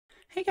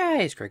Hey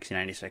guys,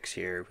 Greg96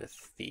 here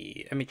with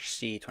the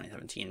MHC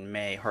 2017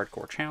 May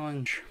Hardcore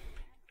Challenge.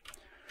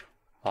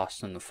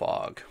 Lost in the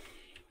Fog.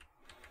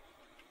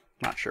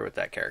 Not sure what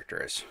that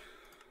character is.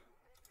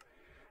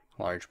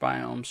 Large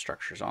biome,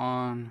 structures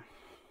on.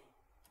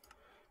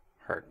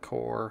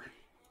 Hardcore.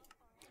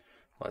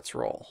 Let's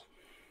roll.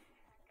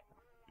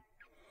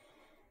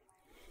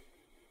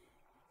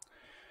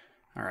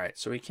 Alright,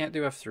 so we can't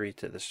do F3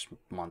 to this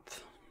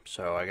month,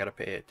 so I gotta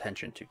pay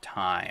attention to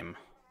time.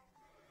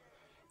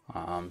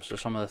 So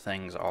some of the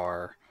things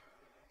are,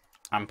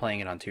 I'm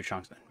playing it on 2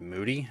 chunks and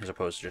moody as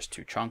opposed to just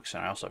 2 chunks,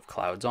 and I also have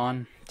clouds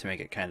on to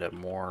make it kind of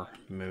more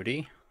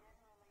moody.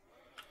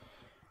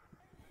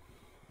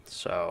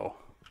 So,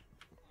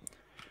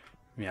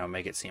 you know,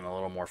 make it seem a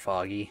little more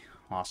foggy,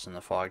 lost in the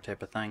fog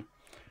type of thing.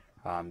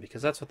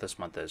 Because that's what this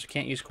month is. You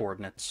can't use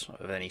coordinates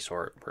of any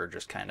sort. We're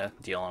just kind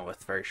of dealing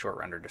with very short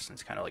render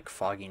distance, kind of like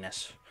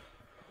fogginess.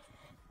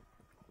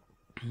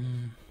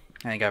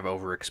 I think I've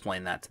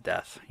over-explained that to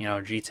death. You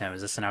know, GTM, is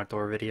this an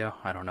outdoor video?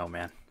 I don't know,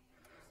 man.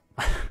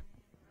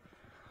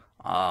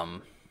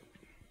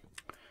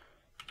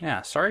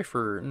 Yeah, sorry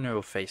for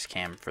no face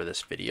cam for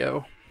this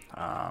video.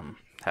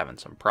 Having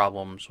some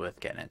problems with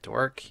getting it to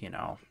work, you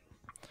know.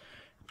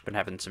 Been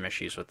having some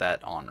issues with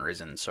that on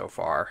Risen so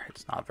far.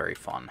 It's not very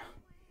fun.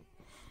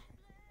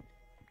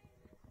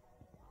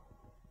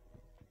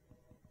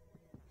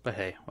 But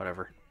hey,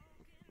 whatever.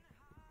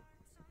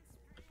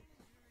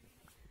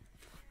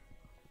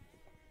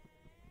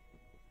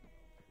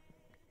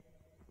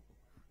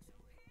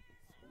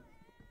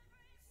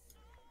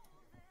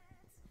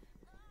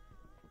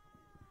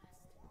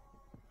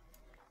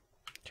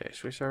 Okay,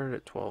 so we started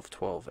at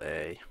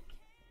 12:12A.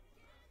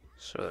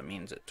 So that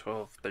means at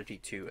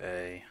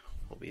 12:32A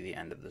will be the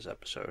end of this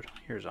episode.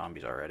 Here's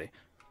zombies already.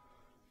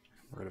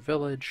 We're at a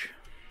village.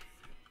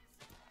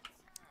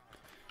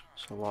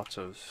 So lots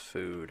of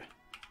food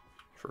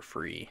for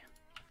free.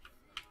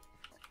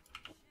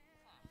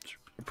 It's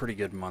a pretty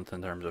good month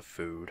in terms of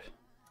food.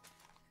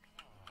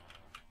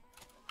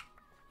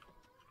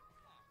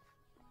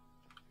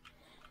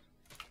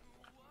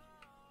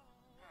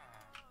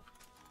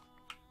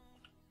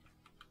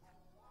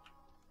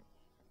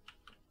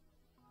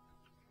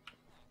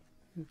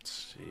 Let's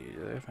see,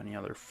 do they have any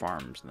other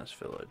farms in this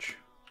village?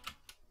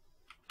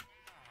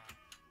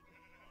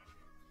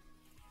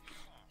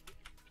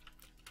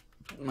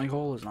 My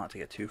goal is not to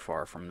get too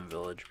far from the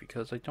village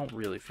because I don't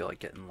really feel like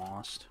getting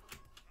lost.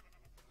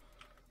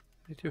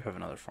 They do have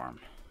another farm.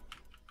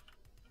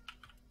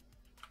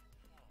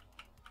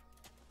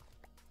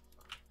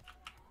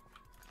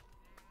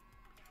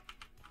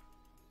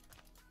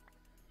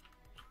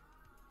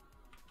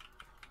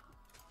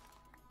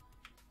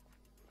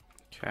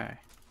 Okay.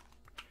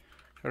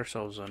 Got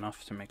ourselves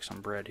enough to make some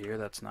bread here,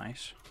 that's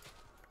nice.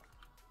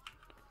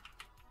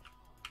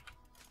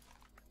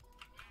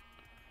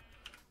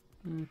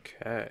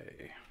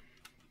 Okay.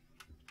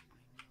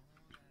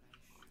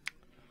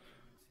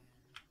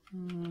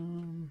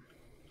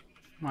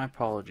 My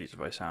apologies if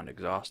I sound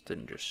exhausted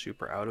and just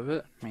super out of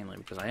it, mainly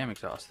because I am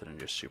exhausted and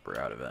just super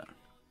out of it.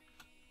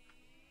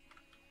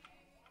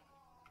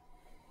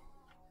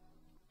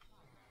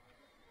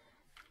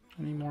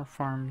 Any more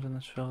farms in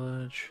this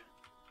village?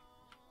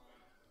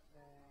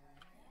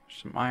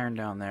 Some iron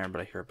down there,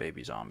 but I hear a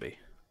baby zombie.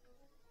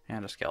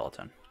 And a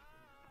skeleton.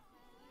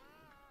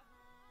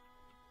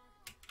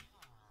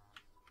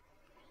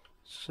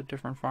 Is this a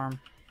different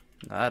farm?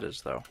 That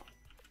is, though.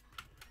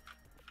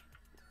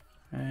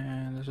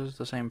 And this is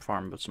the same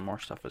farm, but some more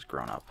stuff has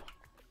grown up.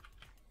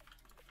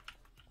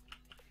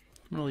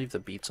 I'm gonna leave the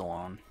beets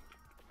alone.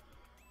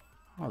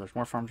 Oh, there's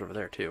more farms over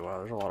there, too. Wow,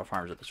 there's a lot of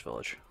farms at this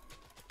village.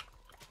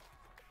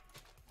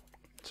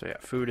 So yeah,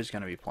 food is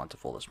gonna be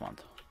plentiful this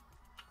month.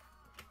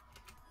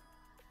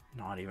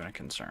 Not even a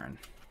concern.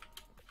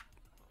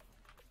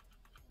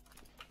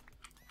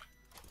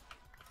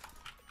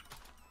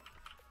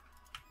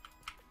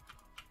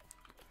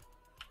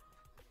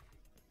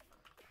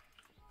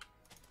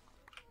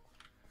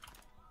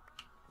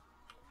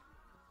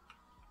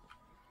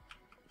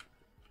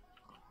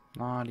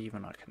 Not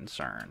even a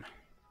concern.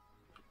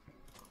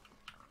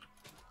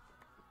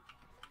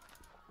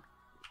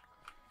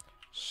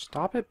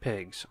 Stop it,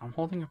 pigs. I'm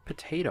holding a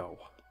potato.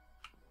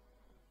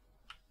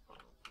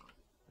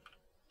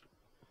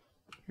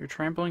 You're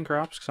trampling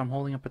crops because I'm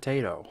holding a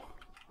potato.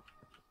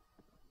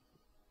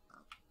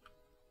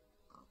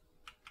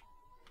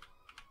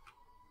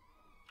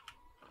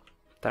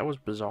 That was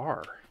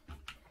bizarre.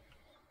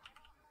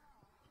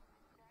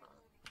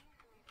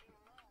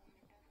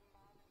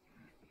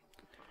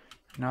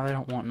 Now they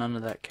don't want none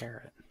of that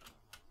carrot.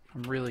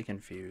 I'm really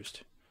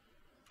confused.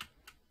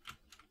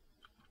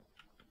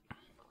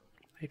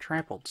 They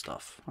trampled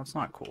stuff. That's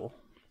not cool.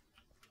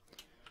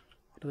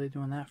 What are they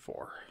doing that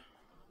for?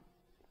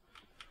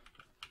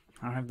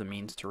 I don't have the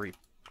means to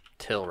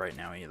re-till right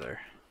now either.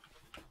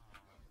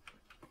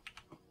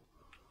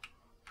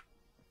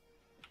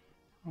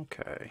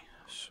 Okay,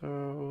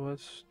 so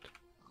let's...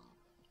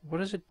 What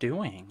is it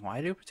doing?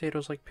 Why do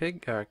potatoes like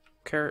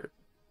carrot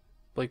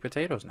like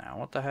potatoes now?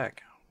 What the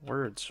heck?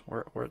 Words.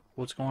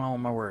 What's going on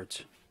with my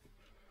words?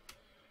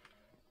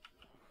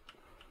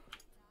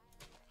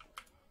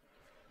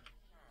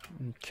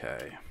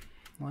 Okay.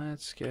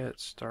 Let's get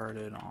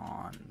started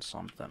on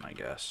something, I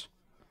guess.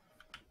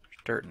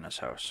 There's dirt in this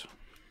house.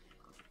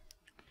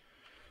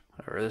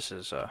 Whatever, this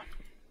is a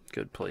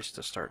good place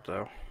to start,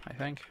 though, I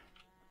think.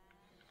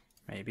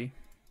 Maybe.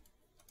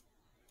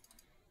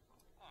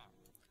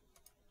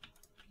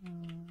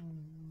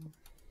 I'm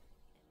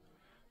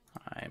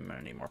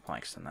gonna need more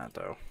planks than that,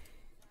 though.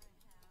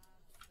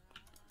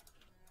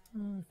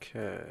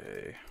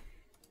 Okay.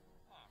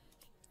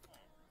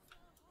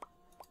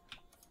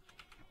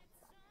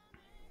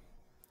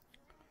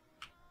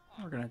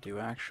 What we're gonna do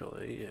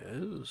actually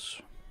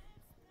is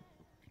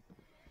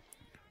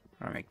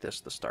we're gonna make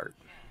this the start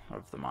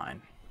of the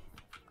mine.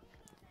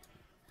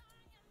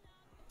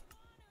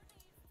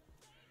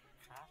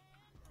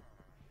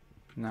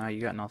 Nah,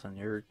 you got nothing.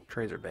 Your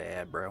trays are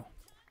bad, bro.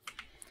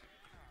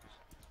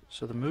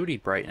 So the moody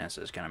brightness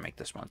is gonna make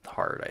this month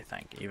hard, I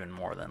think, even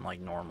more than like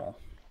normal.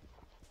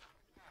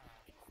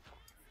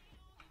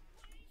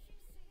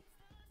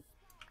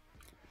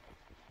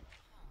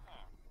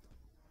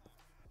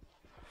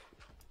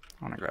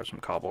 I want to grab some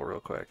cobble real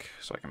quick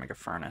so I can make a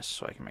furnace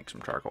so I can make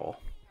some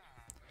charcoal.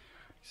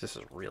 This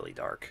is really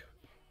dark.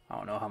 I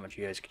don't know how much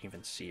you guys can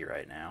even see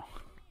right now.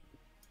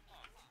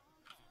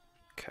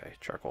 Okay,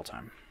 charcoal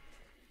time.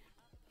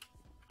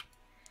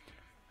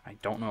 I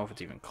don't know if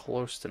it's even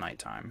close to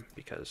nighttime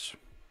because,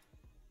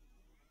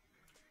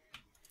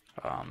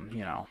 you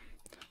know,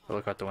 if I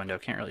look out the window,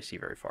 can't really see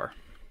very far.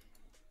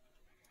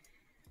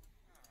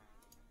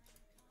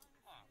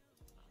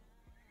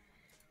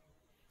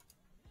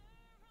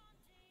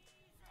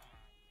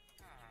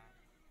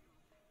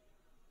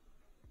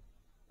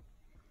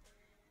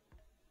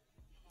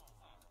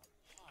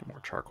 Get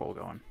more charcoal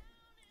going.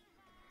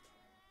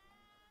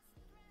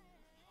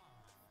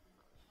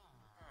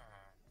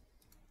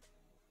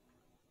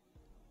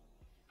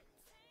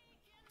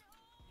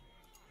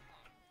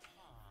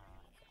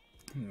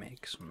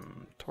 Make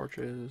some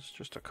torches,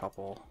 just a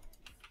couple.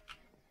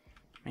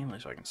 Mainly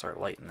so I can start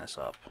lighting this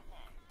up.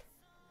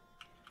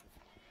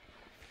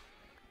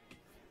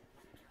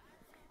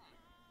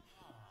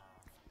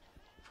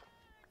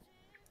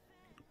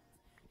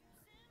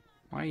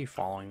 Why are you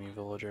following me,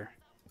 villager?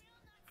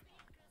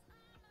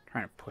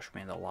 Trying to push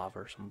me into lava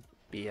or some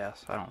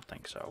BS? I don't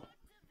think so.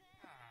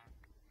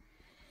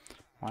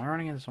 Why am I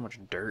running into so much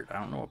dirt? I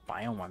don't know what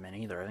biome I'm in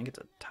either. I think it's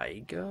a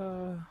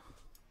taiga.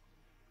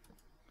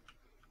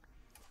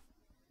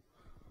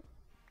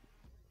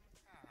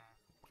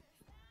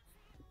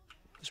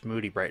 This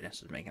moody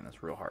brightness is making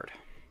this real hard.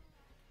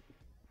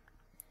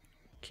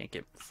 Can't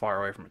get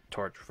far away from a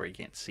torch before you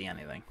can't see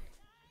anything.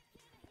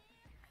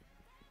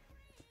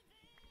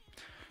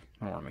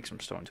 I want to make some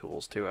stone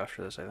tools too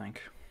after this, I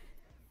think.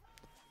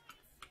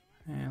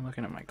 And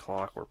looking at my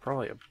clock, we're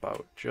probably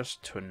about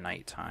just to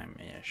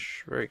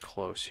nighttime-ish. Very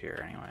close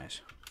here,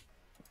 anyways.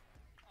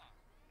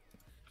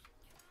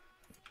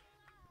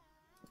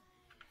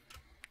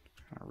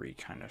 I'll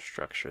kind of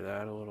structure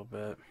that a little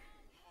bit.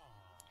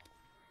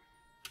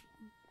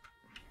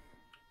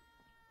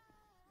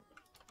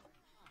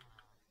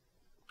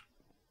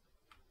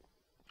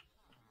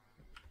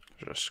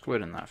 There's a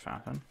squid in that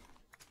fountain.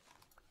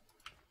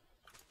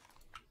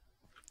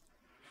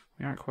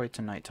 We aren't quite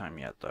to nighttime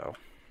yet, though.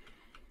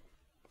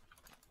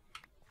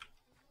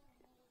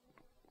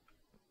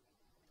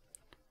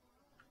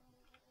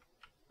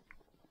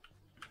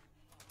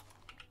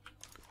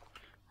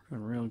 We're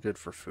doing real good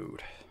for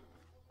food.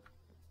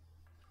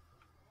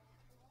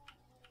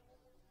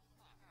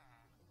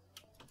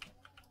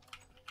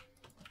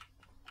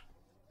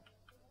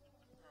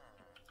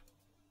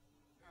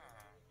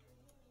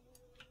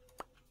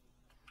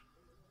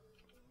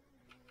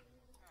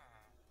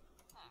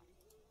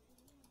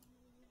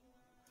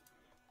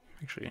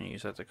 Actually going to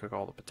use that to cook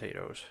all the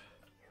potatoes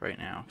right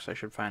now, because I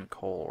should find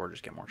coal or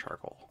just get more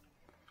charcoal.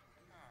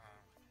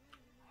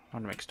 I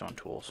want to make stone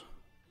tools.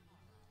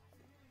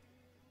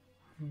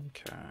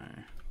 Okay.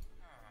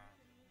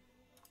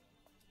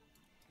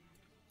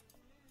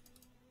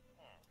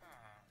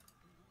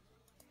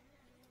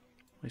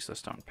 At least a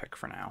stone pick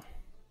for now.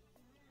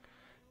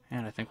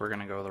 And I think we're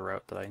going to go the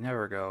route that I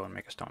never go and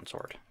make a stone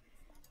sword.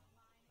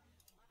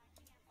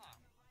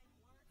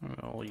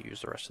 We'll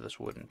use the rest of this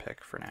wooden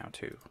pick for now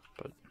too,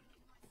 but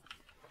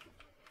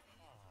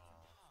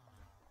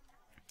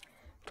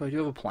so I do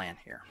have a plan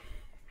here.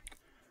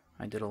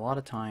 I did a lot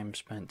of time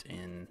spent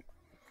in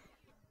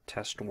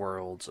test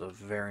worlds of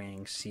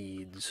varying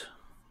seeds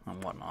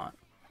and whatnot,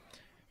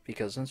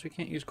 because since we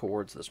can't use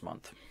coords this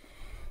month,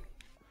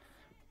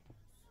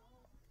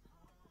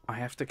 I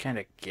have to kind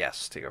of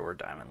guess to go where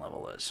diamond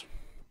level is.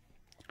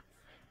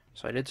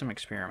 So I did some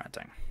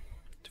experimenting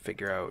to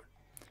figure out,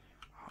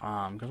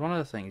 because one of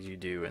the things you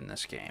do in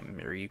this game,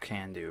 or you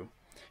can do,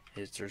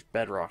 is there's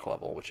bedrock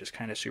level, which is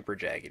kind of super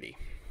jaggedy.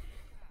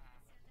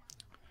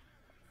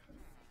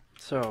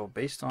 So,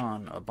 based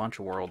on a bunch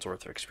of worlds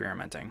worth of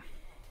experimenting,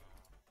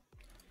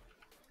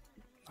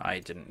 I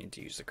didn't need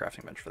to use the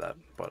crafting bench for that,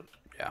 but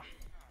yeah.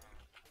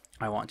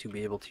 I want to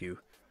be able to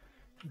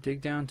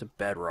dig down to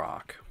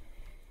bedrock.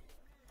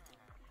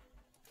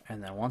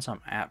 And then once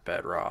I'm at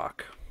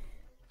bedrock,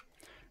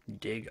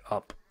 dig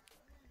up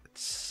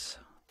 7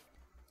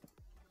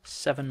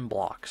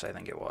 blocks, I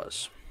think it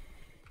was.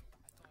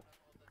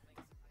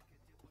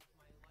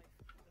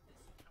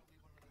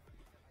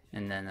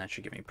 And then that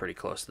should get me pretty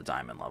close to the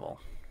diamond level.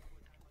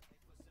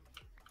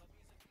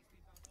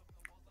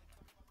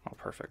 Oh,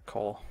 perfect.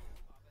 Coal.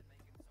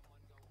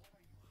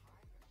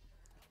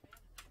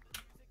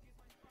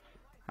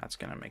 That's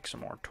going to make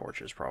some more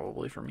torches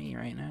probably for me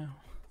right now,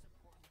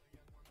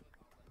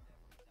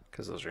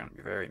 because those are going to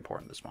be very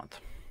important this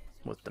month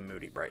with the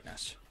moody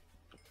brightness.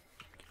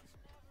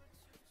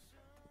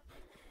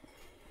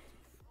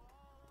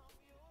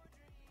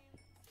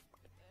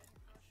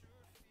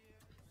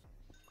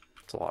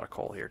 It's a lot of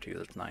coal here too,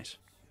 that's nice.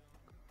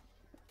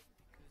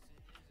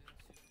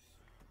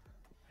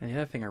 And the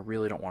other thing I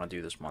really don't want to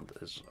do this month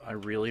is I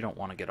really don't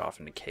want to get off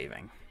into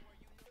caving,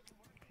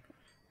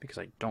 because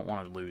I don't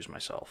want to lose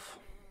myself.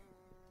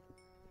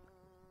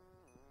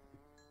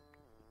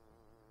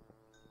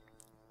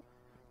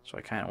 So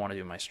I kind of want to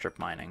do my strip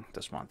mining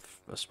this month,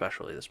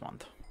 especially this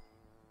month.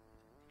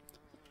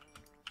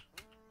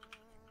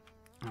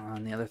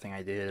 And the other thing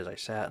I did is I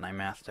sat and I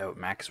mathed out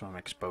maximum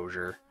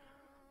exposure,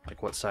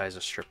 like what size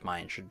a strip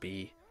mine should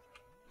be,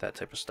 that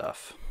type of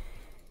stuff.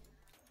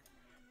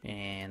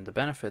 And the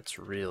benefits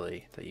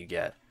really that you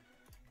get.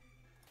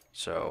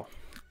 So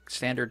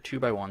standard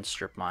 2x1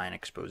 strip mine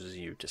exposes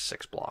you to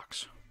 6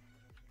 blocks,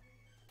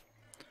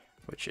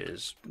 which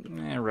is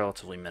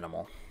relatively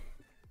minimal.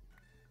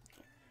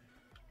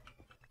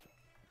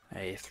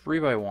 A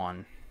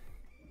 3x1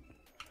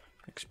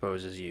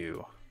 exposes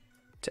you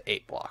to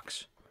 8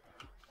 blocks,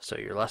 so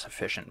you're less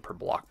efficient per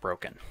block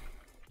broken.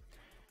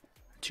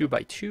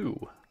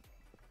 2x2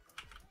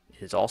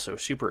 is also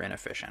super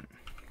inefficient,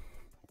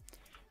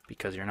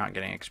 because you're not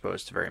getting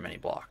exposed to very many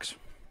blocks.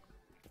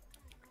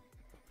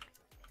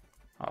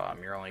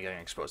 You're only getting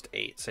exposed to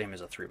 8, same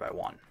as a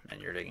 3x1, and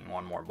you're digging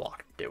 1 more block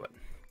to do it.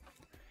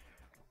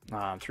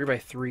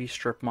 3x3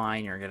 strip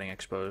mine, you're getting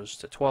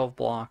exposed to 12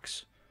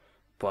 blocks,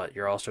 but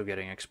you're also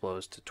getting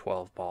exposed to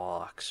 12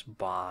 blocks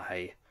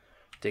by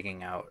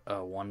digging out a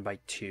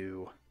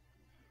 1x2,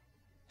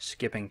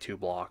 skipping 2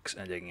 blocks,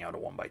 and digging out a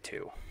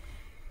 1x2.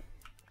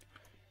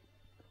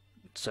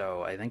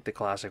 So I think the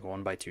classic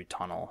 1x2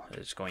 tunnel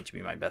is going to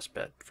be my best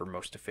bet for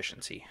most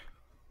efficiency,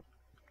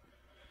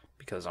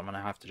 because I'm going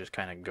to have to just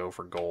kind of go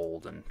for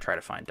gold and try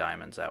to find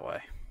diamonds that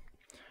way.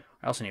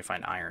 I also need to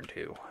find iron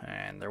too,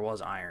 and there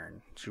was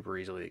iron super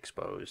easily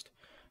exposed,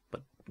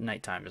 but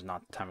nighttime is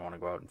not the time I want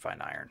to go out and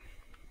find iron.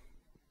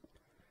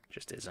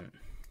 Just isn't.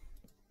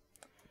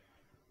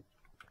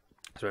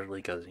 Especially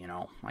because, you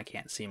know, I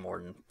can't see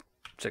more than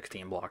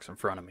 16 blocks in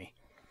front of me.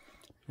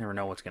 You never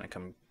know what's going to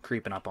come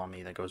creeping up on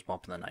me that goes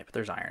bump in the night, but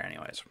there's iron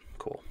anyways.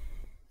 Cool.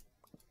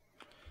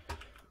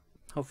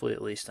 Hopefully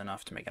at least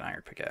enough to make an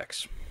iron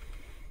pickaxe.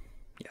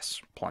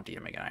 Yes, plenty to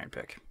make an iron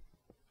pick.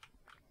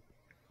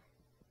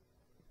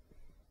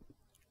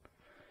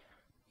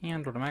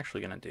 And what I'm actually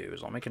going to do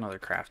is I'll make another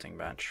crafting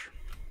bench,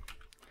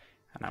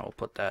 and I will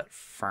put that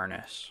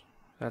furnace.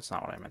 That's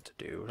not what I meant to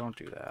do. Don't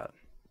do that.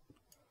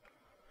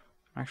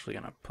 I'm actually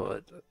going to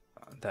put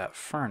that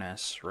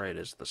furnace right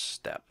as the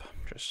step,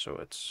 just so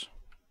it's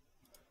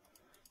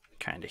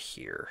kind of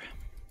here.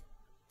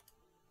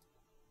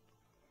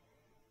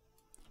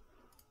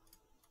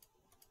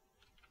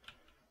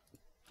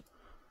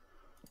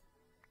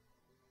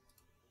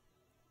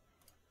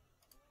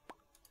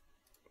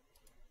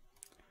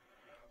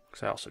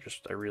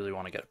 Because I really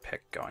want to get a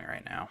pick going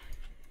right now.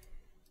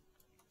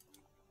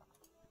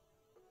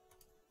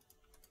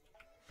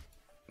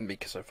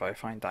 Because if I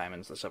find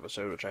diamonds this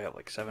episode, which I have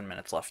like 7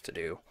 minutes left to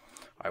do,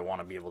 I want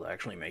to be able to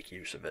actually make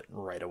use of it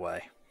right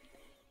away.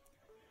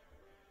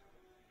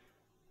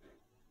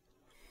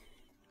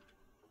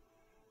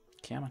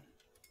 Come on.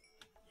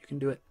 You can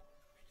do it.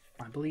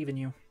 I believe in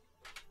you.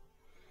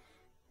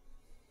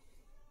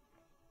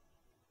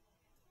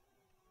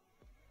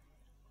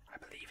 I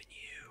believe in you.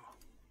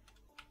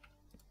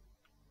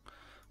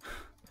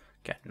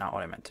 Okay, not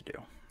what I meant to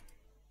do.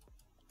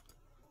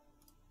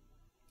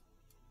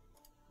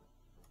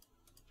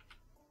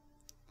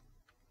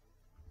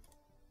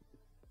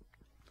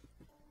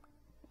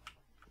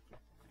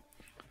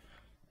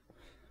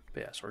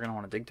 But yeah, so we're going to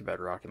want to dig to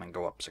bedrock and then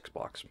go up 6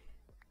 blocks.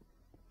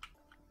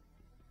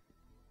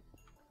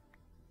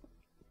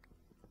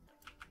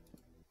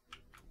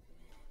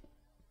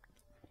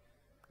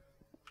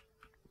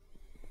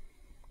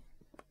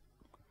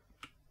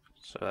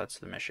 So that's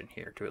the mission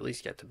here, to at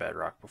least get to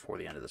bedrock before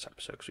the end of this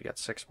episode, because we got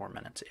 6 more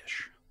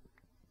minutes-ish.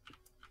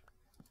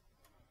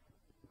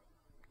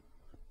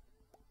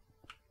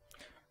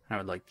 I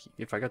would like,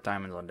 if I got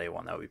diamonds on day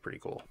 1, that would be pretty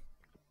cool.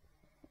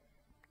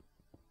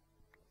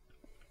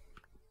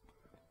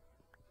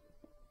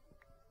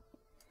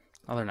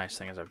 Other nice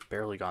thing is I've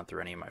barely gone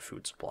through any of my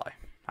food supply.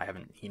 I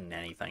haven't eaten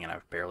anything and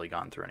I've barely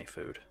gone through any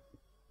food.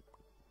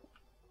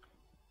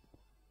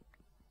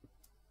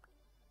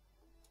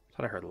 I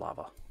thought I heard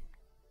lava.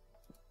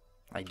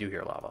 I do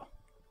hear lava.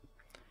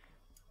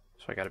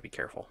 So I gotta be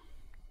careful.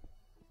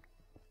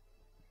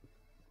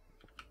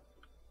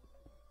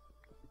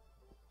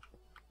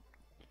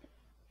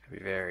 Gotta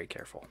be very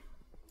careful.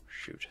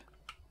 Shoot.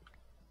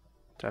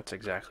 That's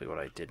exactly what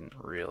I didn't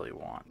really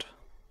want.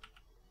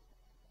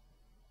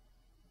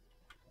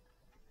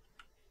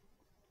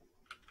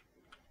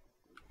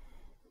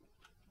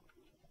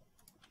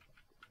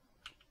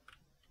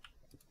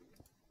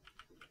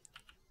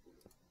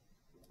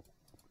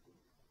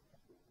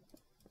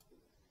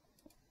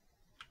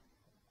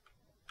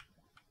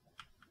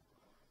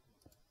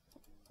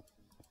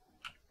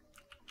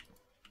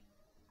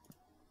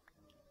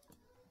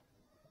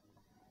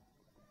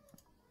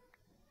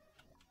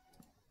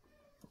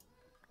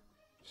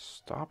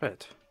 Stop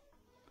it.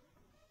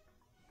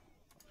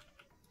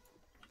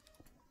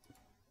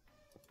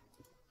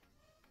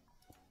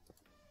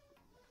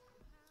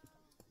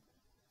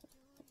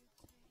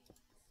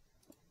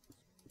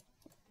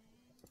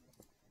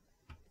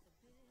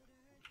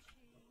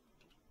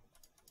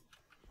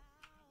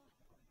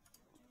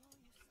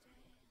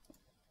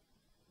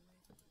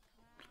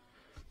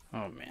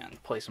 Oh man,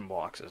 placing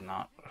blocks is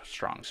not a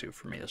strong suit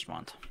for me this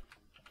month.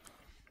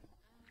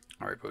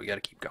 Alright, but we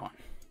gotta keep going.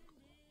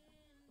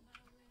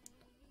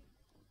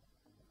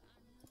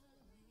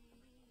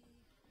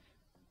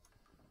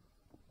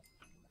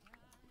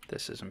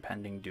 This is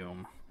impending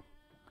doom.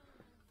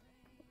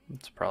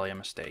 It's probably a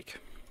mistake.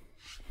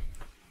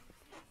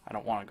 I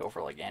don't want to go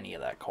for like any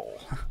of that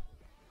coal.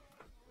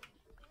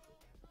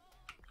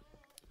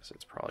 Because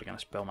it's probably going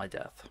to spell my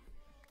death.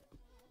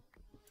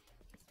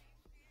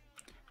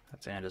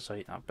 That's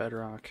andesite, not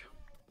bedrock.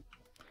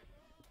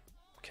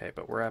 Okay,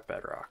 but we're at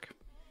bedrock.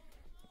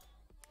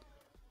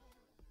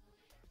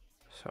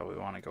 So we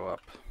want to go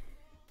up.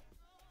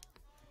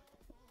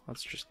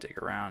 Let's just dig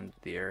around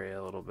the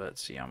area a little bit,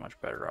 see how much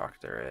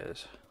bedrock there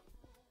is.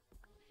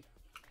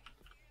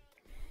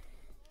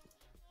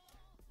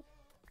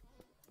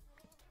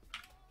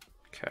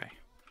 Okay,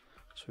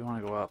 so we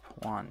want to go up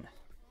 1.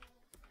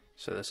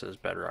 So this is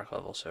bedrock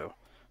level, so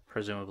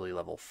presumably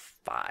level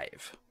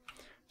 5.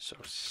 So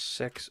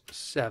 6,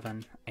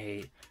 7,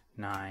 8,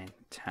 9,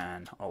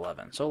 10,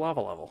 11. So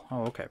lava level.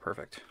 Oh, okay,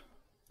 perfect.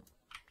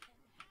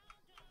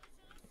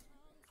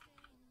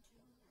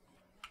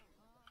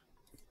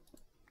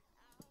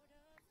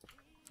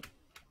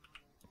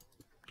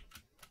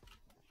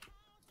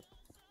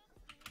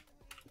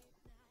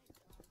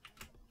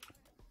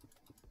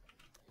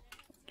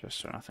 Just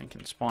so nothing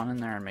can spawn in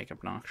there and make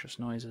obnoxious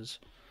noises.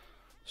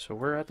 So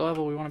we're at the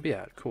level we want to be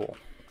at. Cool.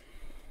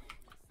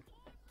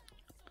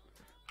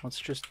 Let's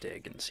just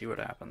dig and see what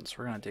happens.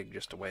 We're going to dig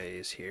just a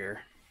ways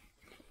here.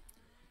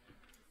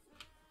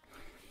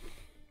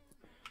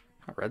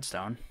 Oh,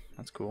 redstone.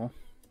 That's cool.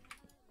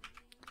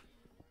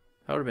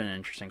 That would have been an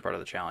interesting part of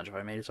the challenge if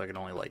I made it so I could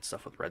only light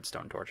stuff with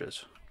redstone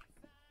torches.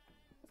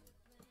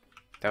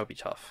 That would be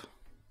tough.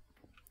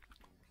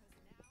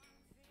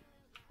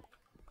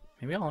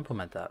 Maybe I'll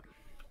implement that.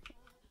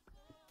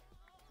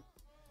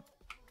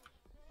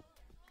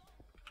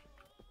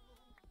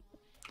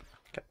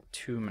 Got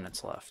 2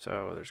 minutes left.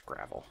 Oh, there's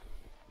gravel.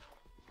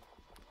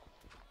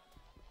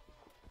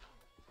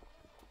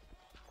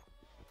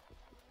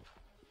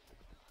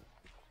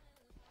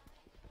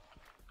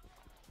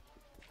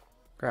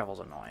 Gravel's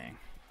annoying.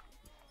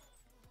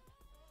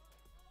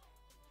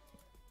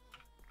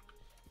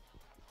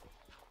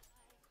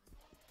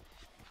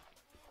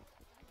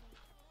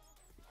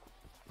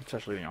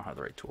 Especially when you don't have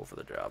the right tool for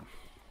the job.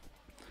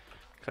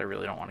 Because I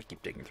really don't want to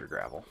keep digging through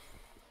gravel.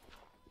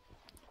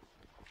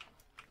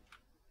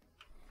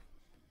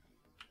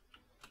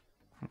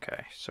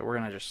 Okay, so we're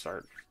going to just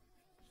start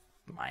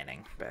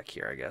mining back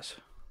here, I guess.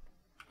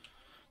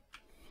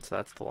 So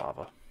that's the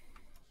lava.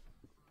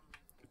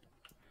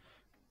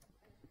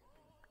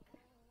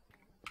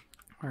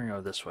 We're going to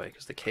go this way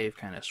because the cave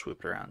kind of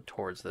swooped around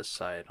towards this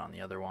side on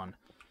the other one.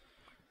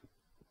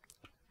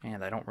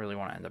 And I don't really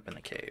want to end up in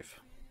the cave.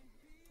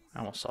 I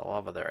almost saw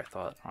lava there, I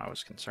thought. I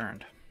was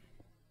concerned.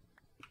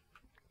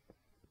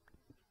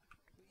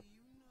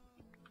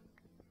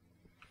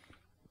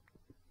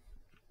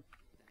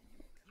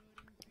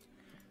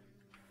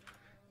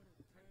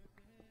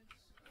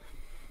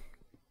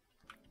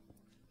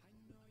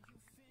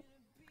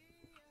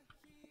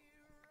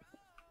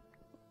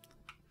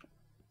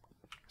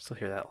 Still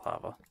hear that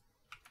lava.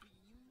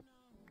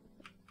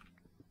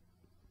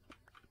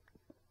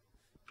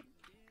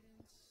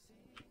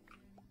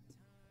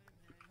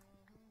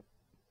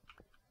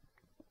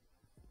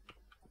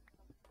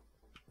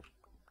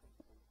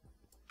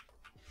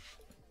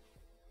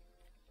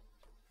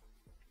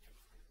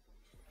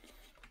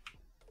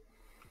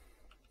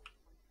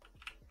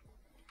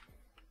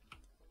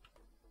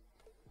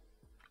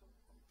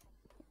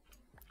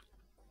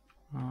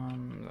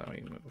 Then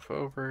we move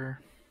over.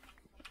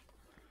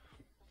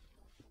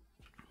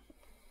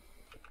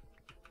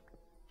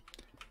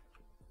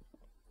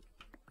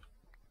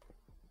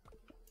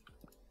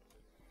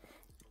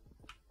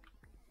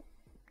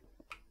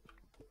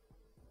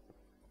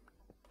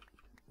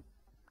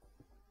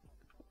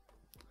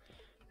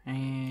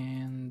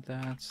 And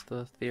And that's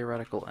the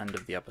theoretical end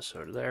of the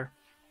episode there.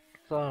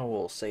 So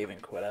we'll save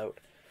and quit out.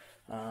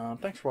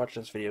 Thanks for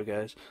watching this video,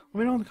 guys. Let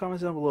me know in the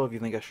comments down below if you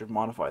think I should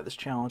modify this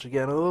challenge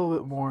again a little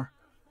bit more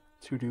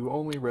to do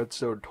only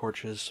redstone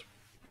torches.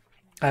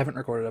 I haven't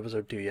recorded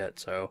episode 2 yet,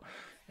 so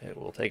it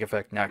will take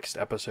effect next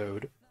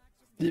episode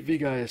if you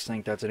guys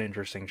think that's an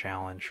interesting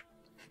challenge.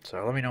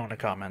 So let me know in the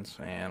comments,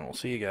 and we'll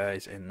see you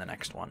guys in the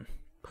next one.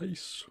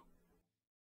 Peace.